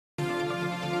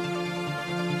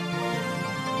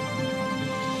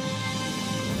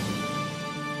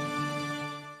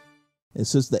It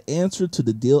says the answer to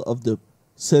the deal of the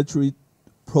century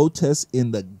protests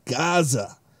in the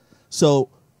Gaza. So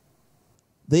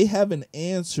they have an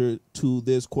answer to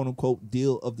this quote unquote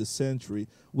deal of the century,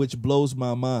 which blows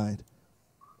my mind.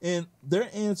 And their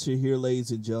answer here,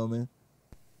 ladies and gentlemen,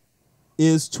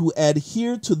 is to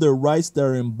adhere to the rights that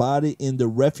are embodied in the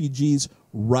refugees'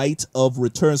 right of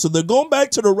return. So they're going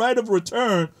back to the right of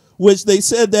return, which they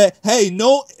said that, hey,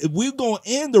 no, we're going to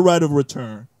end the right of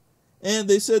return. And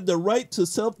they said the right to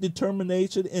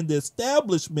self-determination and the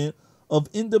establishment of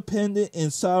independent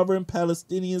and sovereign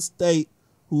Palestinian state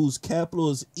whose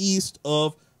capital is east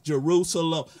of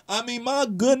Jerusalem. I mean, my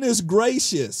goodness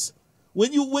gracious.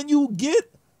 When you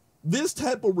get this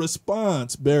type of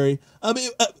response, Barry, I mean,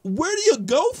 where do you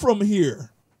go from here?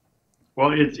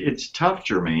 Well, it's tough,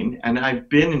 Jermaine, and I've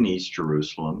been in East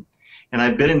Jerusalem, and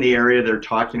I've been in the area they're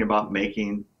talking about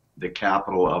making the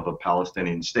capital of a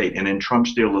Palestinian state. And in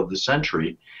Trump's deal of the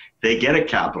century, they get a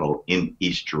capital in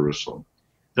East Jerusalem.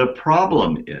 The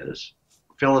problem is,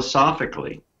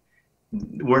 philosophically,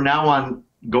 we're now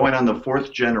going on the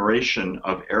fourth generation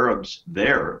of Arabs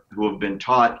there who have been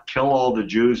taught, kill all the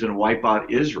Jews and wipe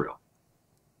out Israel.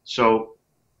 So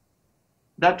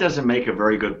that doesn't make a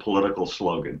very good political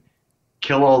slogan.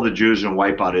 Kill all the Jews and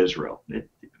wipe out Israel.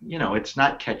 It's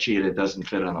not catchy and it doesn't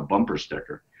fit on a bumper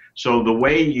sticker. So the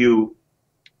way you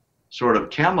sort of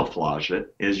camouflage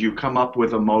it is you come up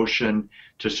with a motion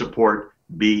to support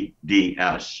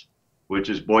BDS, which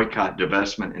is boycott,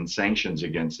 divestment, and sanctions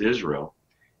against Israel.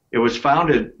 It was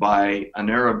founded by an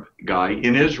Arab guy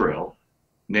in Israel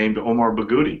named Omar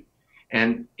Baghouti.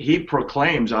 And he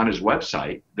proclaims on his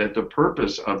website that the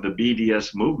purpose of the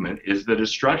BDS movement is the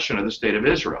destruction of the state of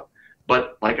Israel.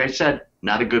 But like I said,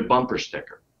 not a good bumper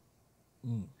sticker.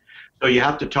 So you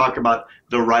have to talk about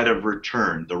the right of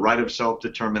return, the right of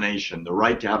self-determination, the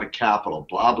right to have a capital,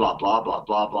 blah, blah, blah, blah,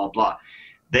 blah, blah, blah.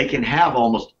 They can have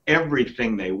almost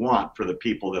everything they want for the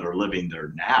people that are living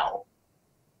there now,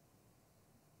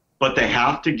 but they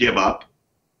have to give up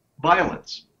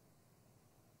violence.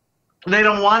 They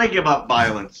don't want to give up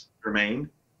violence, Jermaine,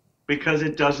 because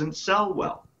it doesn't sell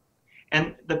well.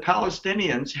 And the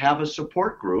Palestinians have a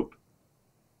support group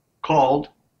called,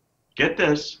 get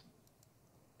this,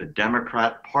 the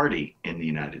Democrat Party in the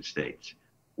United States.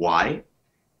 Why?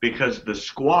 Because the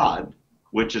squad,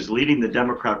 which is leading the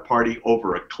Democrat Party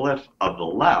over a cliff of the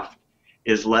left,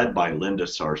 is led by Linda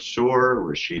Sarsour,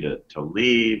 Rashida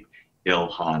Tlaib,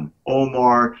 Ilhan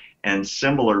Omar, and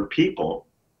similar people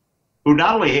who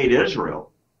not only hate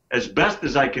Israel, as best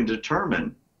as I can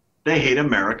determine, they hate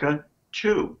America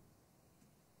too.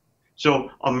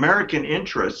 So American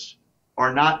interests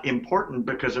are not important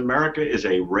because America is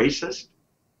a racist,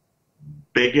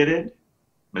 bigoted,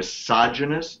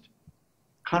 misogynist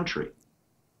country.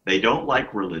 They don't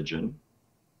like religion,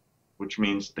 which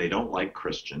means they don't like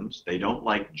Christians. They don't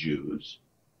like Jews.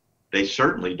 They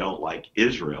certainly don't like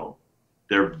Israel.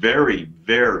 They're very,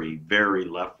 very, very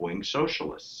left-wing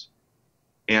socialists.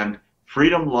 And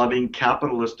freedom-loving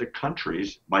capitalistic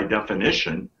countries, by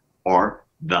definition, are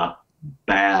the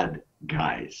bad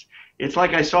guys. It's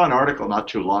like I saw an article not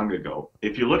too long ago.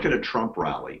 If you look at a Trump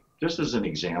rally, just as an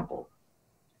example,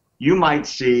 you might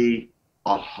see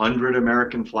 100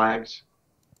 American flags.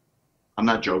 I'm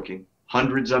not joking.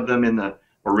 Hundreds of them in the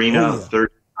arena of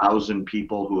 30,000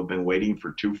 people who have been waiting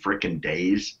for 2 frickin'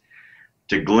 days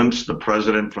to glimpse the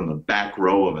president from the back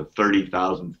row of a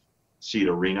 30,000 seat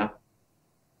arena.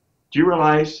 Do you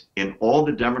realize in all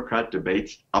the Democrat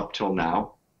debates up till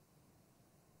now,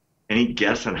 any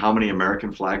guess on how many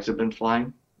American flags have been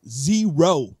flying?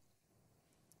 0.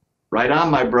 Right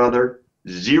on, my brother.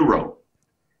 0.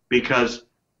 Because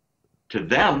to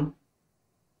them,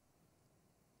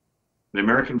 the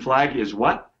American flag is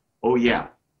what? Oh yeah,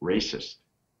 racist.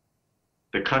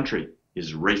 The country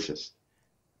is racist.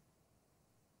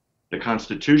 The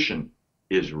Constitution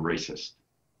is racist.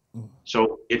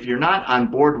 So if you're not on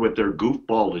board with their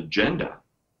goofball agenda,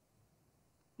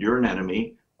 you're an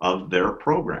enemy of their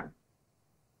program.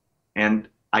 And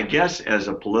I guess as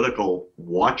a political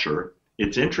watcher,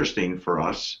 it's interesting for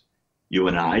us, you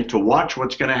and I, to watch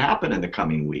what's going to happen in the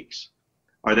coming weeks.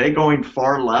 Are they going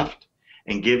far left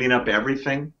and giving up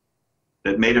everything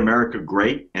that made America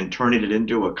great and turning it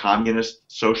into a communist,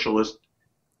 socialist,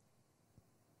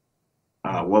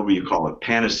 what would you call it,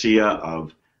 panacea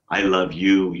of I love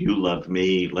you, you love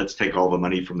me, let's take all the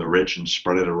money from the rich and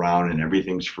spread it around and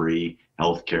everything's free,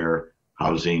 healthcare,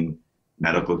 housing,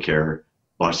 medical care,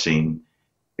 busing,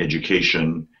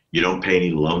 education, you don't pay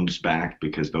any loans back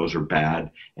because those are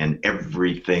bad, and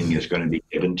everything is going to be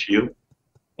given to you.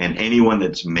 And anyone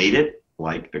that's made it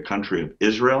like the country of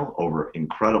Israel over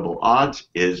incredible odds,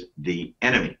 is the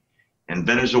enemy. And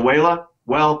Venezuela,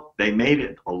 well, they made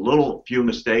it a little few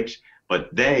mistakes, but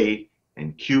they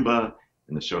and Cuba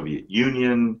and the Soviet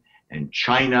Union and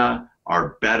China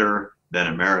are better than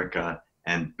America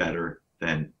and better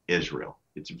than Israel.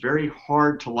 It's very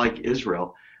hard to like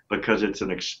Israel because it's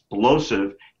an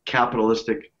explosive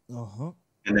capitalistic,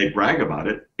 and they brag about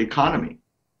it, economy.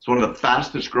 It's one of the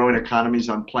fastest growing economies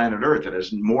on planet Earth. It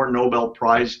has more Nobel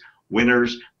Prize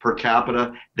winners per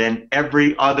capita than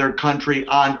every other country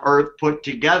on Earth put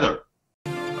together.